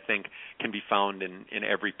conditions that I think can be found in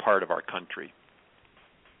every part of our country.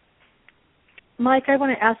 Mike, I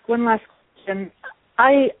want to ask one last question.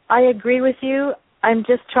 I agree with you. I'm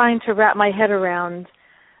just trying to wrap my head around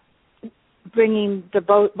bringing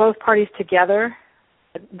both parties together,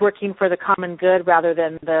 working for the common good rather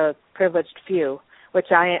than the privileged few.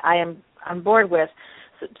 which I am on board with.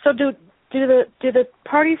 So do the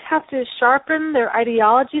parties have to sharpen their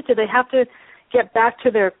ideologies? Do they have to get back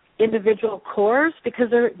to their individual cores? Because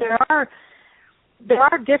there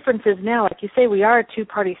are differences now. Like you say, we are a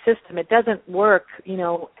two-party system. It doesn't work,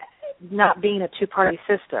 not being a two-party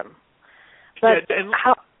system. But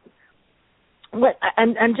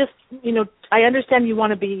and just, I understand you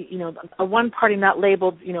want to be, a one party, not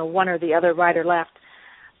labeled, one or the other, right or left.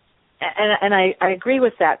 And I agree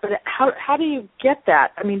with that. But how do you get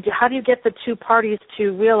that? I mean, how do you get the two parties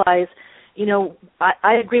to realize,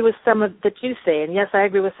 I agree with some of that you say, and yes, I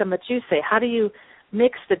agree with some that you say. How do you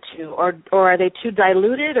mix the two, or are they too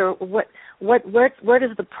diluted, or where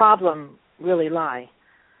does the problem really lie?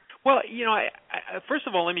 Well, I first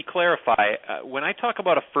of all, let me clarify. When I talk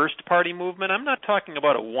about a first-party movement, I'm not talking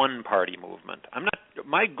about a one-party movement.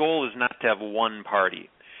 My goal is not to have one party.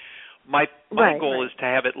 My goal is to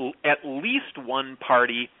have at least one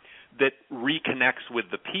party that reconnects with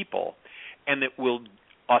the people and that will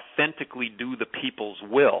authentically do the people's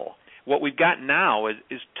will. What we've got now is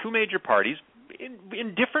two major parties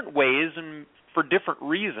in different ways and for different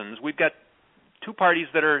reasons. We've got two parties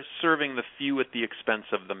that are serving the few at the expense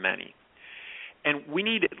of the many. And we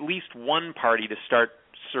need at least one party to start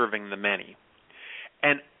serving the many.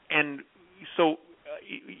 And so,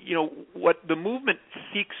 what the movement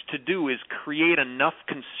seeks to do is create enough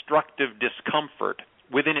constructive discomfort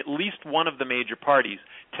within at least one of the major parties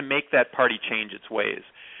to make that party change its ways.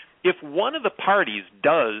 If one of the parties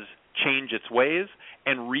does change its ways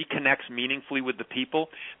and reconnects meaningfully with the people,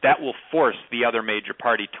 that will force the other major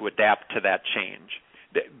party to adapt to that change.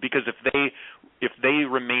 Because if they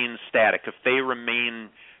remain static, if they remain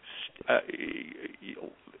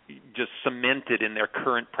just cemented in their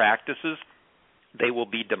current practices, they will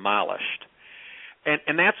be demolished.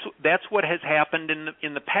 And that's what has happened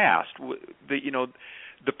in the past.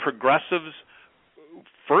 The progressives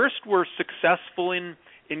first were successful in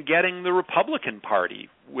getting the Republican Party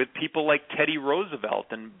with people like Teddy Roosevelt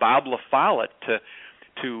and Bob La Follette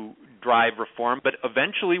to drive reform, but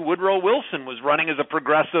eventually Woodrow Wilson was running as a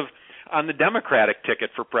progressive on the Democratic ticket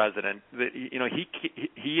for president.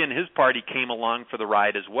 He and his party came along for the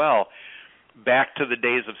ride as well. Back to the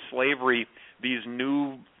days of slavery, these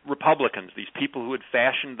new Republicans, these people who had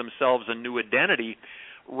fashioned themselves a new identity,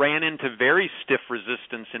 ran into very stiff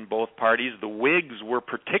resistance in both parties. The Whigs were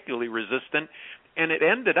particularly resistant, and it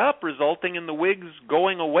ended up resulting in the Whigs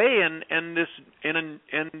going away and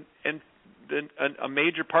a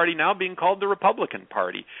major party now being called the Republican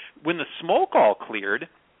Party. When the smoke all cleared,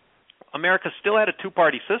 America still had a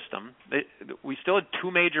two-party system. We still had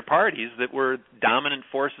two major parties that were dominant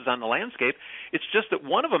forces on the landscape. It's just that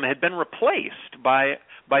one of them had been replaced by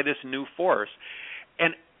this new force.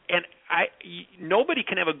 And nobody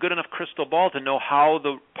can have a good enough crystal ball to know how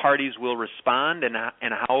the parties will respond and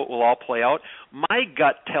how it will all play out. My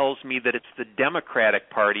gut tells me that it's the Democratic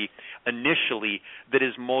Party initially that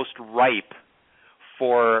is most ripe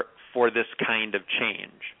for this kind of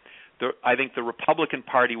change. I think the Republican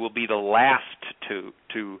Party will be the last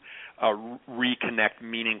to reconnect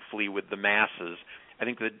meaningfully with the masses. I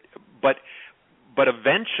think that, but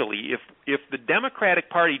eventually, if the Democratic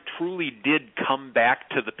Party truly did come back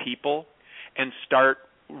to the people and start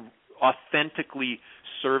authentically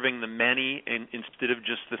serving the many instead of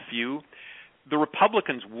just the few, the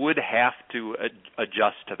Republicans would have to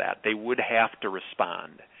adjust to that. They would have to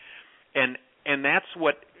respond, and that's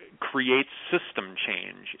what creates system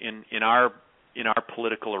change in our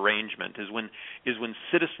political arrangement is when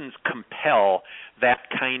citizens compel that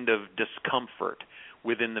kind of discomfort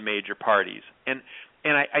within the major parties. And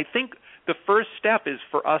I think the first step is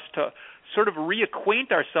for us to sort of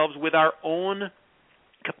reacquaint ourselves with our own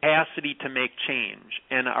capacity to make change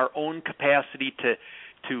and our own capacity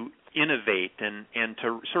to innovate and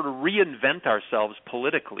to sort of reinvent ourselves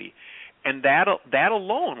politically. And that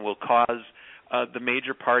alone will cause the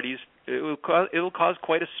major parties, it will cause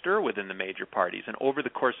quite a stir within the major parties, and over the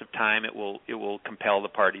course of time, it will compel the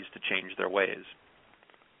parties to change their ways.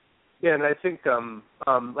 Yeah, and I think,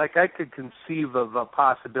 like I could conceive of a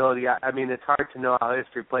possibility. I mean, it's hard to know how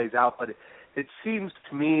history plays out, but it seems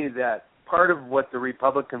to me that part of what the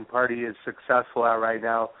Republican Party is successful at right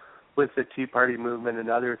now with the Tea Party movement and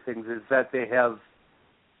other things is that they have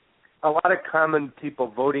a lot of common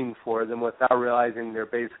people voting for them without realizing they're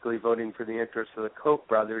basically voting for the interests of the Koch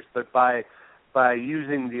brothers, but by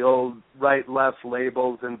using the old right-left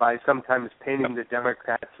labels and by sometimes painting the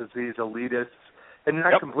Democrats as these elitists, and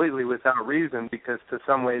not completely without reason, because to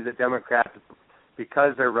some way the Democrats,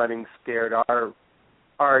 because they're running scared, are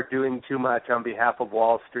are doing too much on behalf of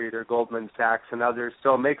Wall Street or Goldman Sachs and others.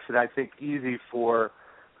 So it makes it, I think, easy for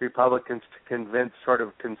Republicans to convince sort of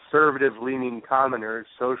conservative-leaning commoners,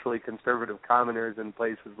 socially conservative commoners in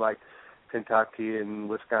places like Kentucky and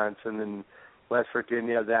Wisconsin and West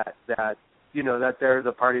Virginia that they're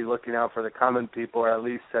the party looking out for the common people, or at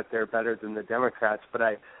least that they're better than the Democrats. But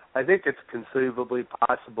I think it's conceivably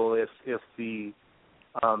possible if the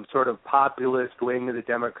sort of populist wing of the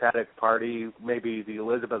Democratic Party, maybe the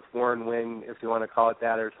Elizabeth Warren wing, if you want to call it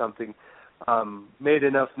that or something, made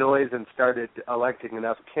enough noise and started electing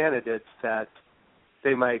enough candidates that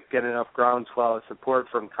they might get enough groundswell of support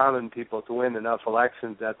from common people to win enough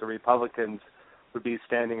elections that the Republicans would be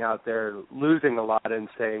standing out there losing a lot and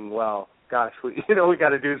saying, well, gosh, we got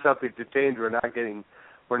to do something to change. We're not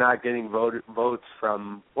getting votes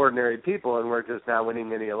from ordinary people, and we're just not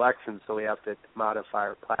winning any elections, so we have to modify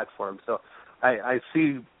our platform. So I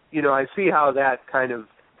see how that kind of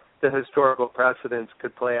the historical precedents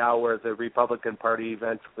could play out, where the Republican Party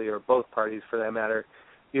eventually, or both parties for that matter,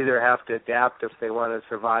 either have to adapt if they want to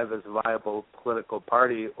survive as a viable political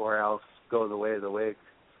party, or else go the way of the Whigs.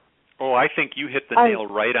 Oh, I think you hit the nail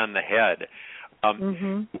right on the head.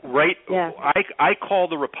 Right. Yeah. I call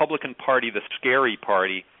the Republican Party the scary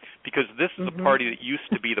party, because this is a party that used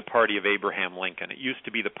to be the party of Abraham Lincoln. It used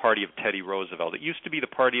to be the party of Teddy Roosevelt. It used to be the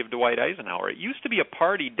party of Dwight Eisenhower. It used to be a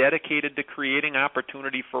party dedicated to creating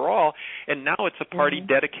opportunity for all, and now it's a party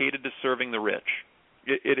dedicated to serving the rich.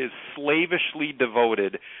 It is slavishly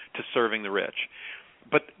devoted to serving the rich.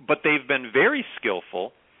 But they've been very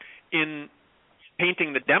skillful in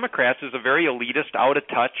painting the Democrats as a very elitist,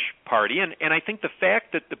 out-of-touch party. And I think the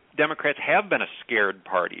fact that the Democrats have been a scared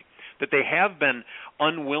party, that they have been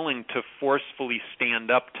unwilling to forcefully stand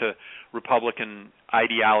up to Republican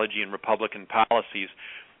ideology and Republican policies,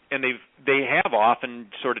 and they have often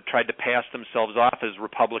sort of tried to pass themselves off as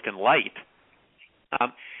Republican light.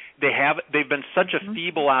 They've been such a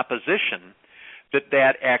feeble opposition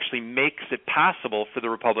that actually makes it possible for the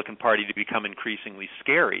Republican Party to become increasingly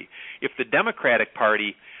scary. If the Democratic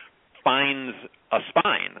Party finds a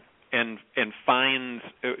spine and finds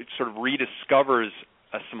sort of rediscovers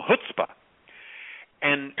some chutzpah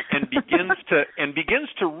and begins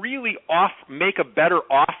to really make a better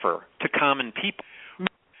offer to common people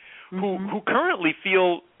who currently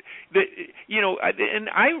feel that, and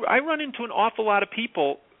I run into an awful lot of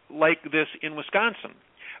people like this in Wisconsin.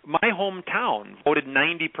 My hometown voted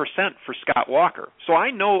 90% for Scott Walker. So I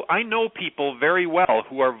know people very well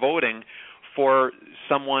who are voting for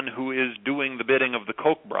someone who is doing the bidding of the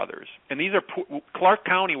Koch brothers. And these are Clark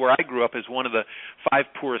County, where I grew up, is one of the 5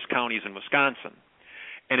 poorest counties in Wisconsin.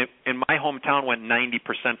 And my hometown went 90%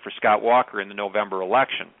 for Scott Walker in the November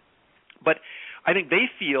election. But I think they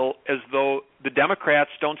feel as though the Democrats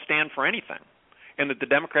don't stand for anything, and that the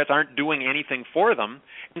Democrats aren't doing anything for them,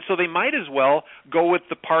 and so they might as well go with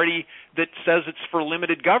the party that says it's for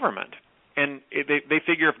limited government. And they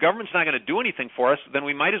figure if government's not going to do anything for us, then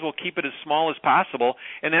we might as well keep it as small as possible,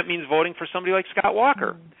 and that means voting for somebody like Scott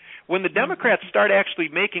Walker. When the Democrats start actually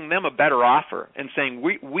making them a better offer and saying,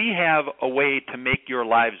 we have a way to make your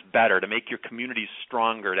lives better, to make your communities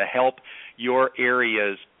stronger, to help your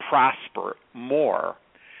areas prosper more,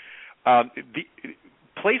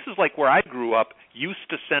 places like where I grew up used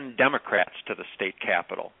to send Democrats to the state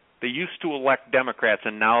capitol. They used to elect Democrats,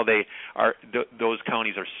 and now those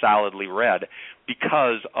counties are solidly red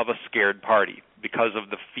because of a scared party, because of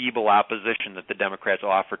the feeble opposition that the Democrats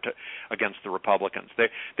offer against the Republicans.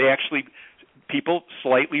 People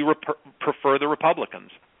slightly prefer the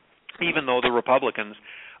Republicans, even though the Republicans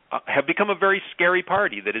have become a very scary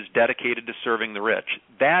party that is dedicated to serving the rich.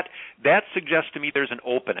 That suggests to me there's an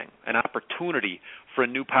opening, an opportunity for a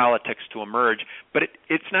new politics to emerge, but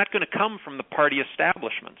it's not going to come from the party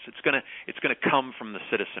establishments. It's going to come from the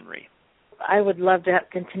citizenry. I would love to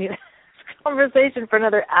continue this conversation for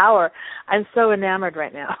another hour. I'm so enamored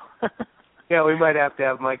right now. Yeah, we might have to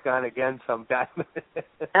have Mike on again sometime. Absolutely.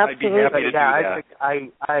 I'd be happy to do that.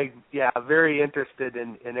 I'm very interested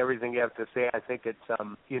in everything you have to say. I think it's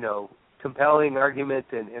compelling argument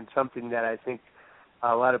and something that I think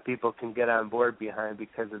a lot of people can get on board behind,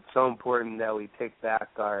 because it's so important that we take back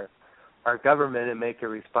our government and make it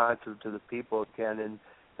responsive to the people again. And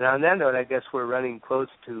on that note, I guess we're running close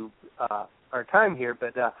to our time here,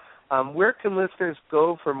 but where can listeners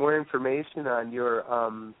go for more information on your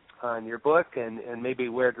book, and maybe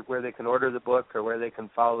where they can order the book, or where they can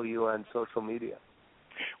follow you on social media?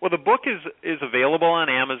 Well, the book is available on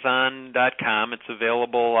Amazon.com. It's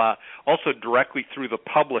available also directly through the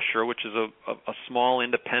publisher, which is a small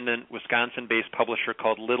independent Wisconsin-based publisher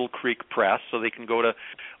called Little Creek Press. So they can go to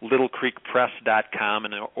littlecreekpress.com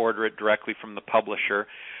and order it directly from the publisher.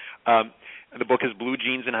 The book is Blue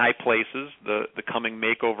Jeans in High Places, the coming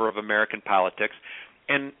makeover of American politics.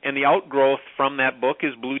 And the outgrowth from that book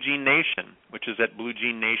is Blue Jean Nation, which is at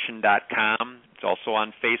bluejeannation.com. It's also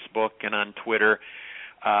on Facebook and on Twitter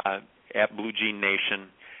at Blue Jean Nation.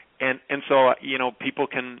 And so people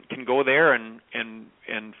can go there and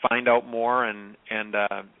find out more and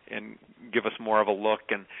give us more of a look.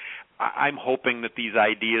 And I'm hoping that these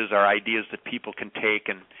ideas are ideas that people can take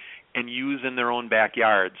and use in their own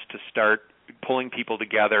backyards to start pulling people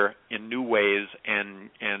together in new ways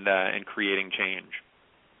and creating change.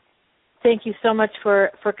 Thank you so much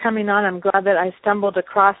for coming on. I'm glad that I stumbled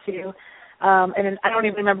across you. And I don't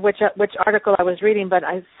even remember which article I was reading, but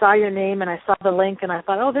I saw your name and I saw the link and I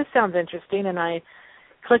thought, oh, this sounds interesting, and I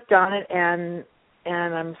clicked on it, and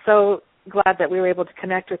I'm so glad that we were able to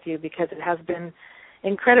connect with you because it has been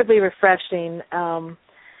incredibly refreshing.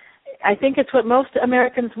 I think it's what most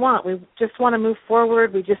Americans want. We just want to move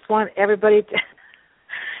forward. We just want everybody to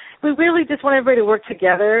we really just want everybody to work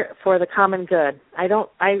together for the common good.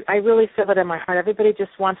 I really feel it in my heart. Everybody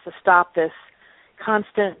just wants to stop this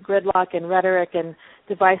constant gridlock and rhetoric and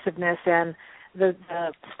divisiveness and the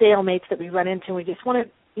stalemates that we run into. We just want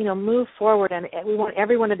to, move forward, and we want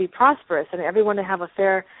everyone to be prosperous and everyone to have a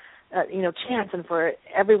fair, chance, and for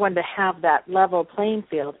everyone to have that level playing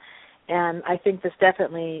field. And I think this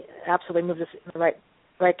definitely, absolutely moves us in the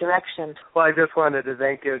right direction. Well, I just wanted to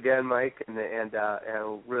thank you again, Mike, and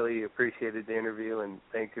really appreciated the interview, and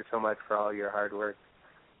thank you so much for all your hard work.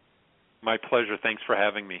 My pleasure. Thanks for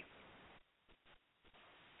having me.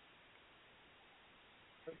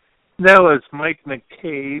 That was Mike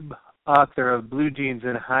McCabe, author of Blue Jeans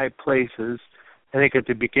in High Places. I think at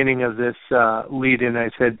the beginning of this lead-in I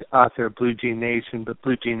said author of Blue Jean Nation, but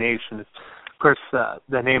Blue Jean Nation is, of course,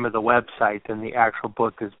 the name of the website, and the actual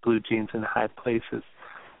book is Blue Jeans in High Places.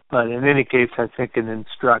 But in any case, I think an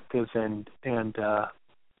instructive and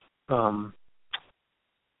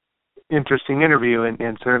interesting interview,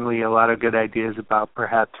 and certainly a lot of good ideas about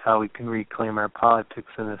perhaps how we can reclaim our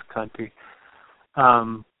politics in this country.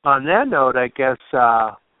 On that note, I guess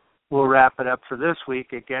we'll wrap it up for this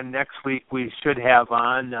week. Again, next week we should have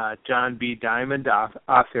on John B. Diamond,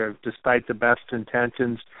 author of Despite the Best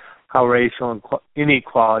Intentions, How Racial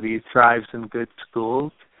Inequality Thrives in Good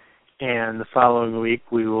Schools. And the following week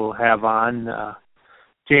we will have on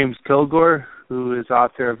James Kilgore, who is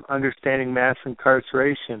author of Understanding Mass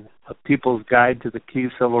Incarceration, A People's Guide to the Key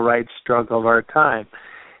Civil Rights Struggle of Our Time.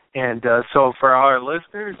 And so for our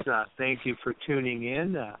listeners, thank you for tuning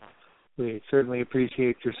in. We certainly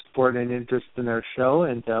appreciate your support and interest in our show,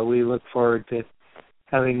 and we look forward to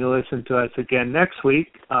having you listen to us again next week.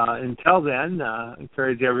 Until then,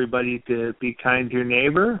 encourage everybody to be kind to your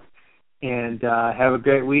neighbor, and have a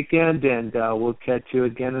great weekend, and we'll catch you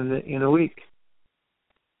again in a week.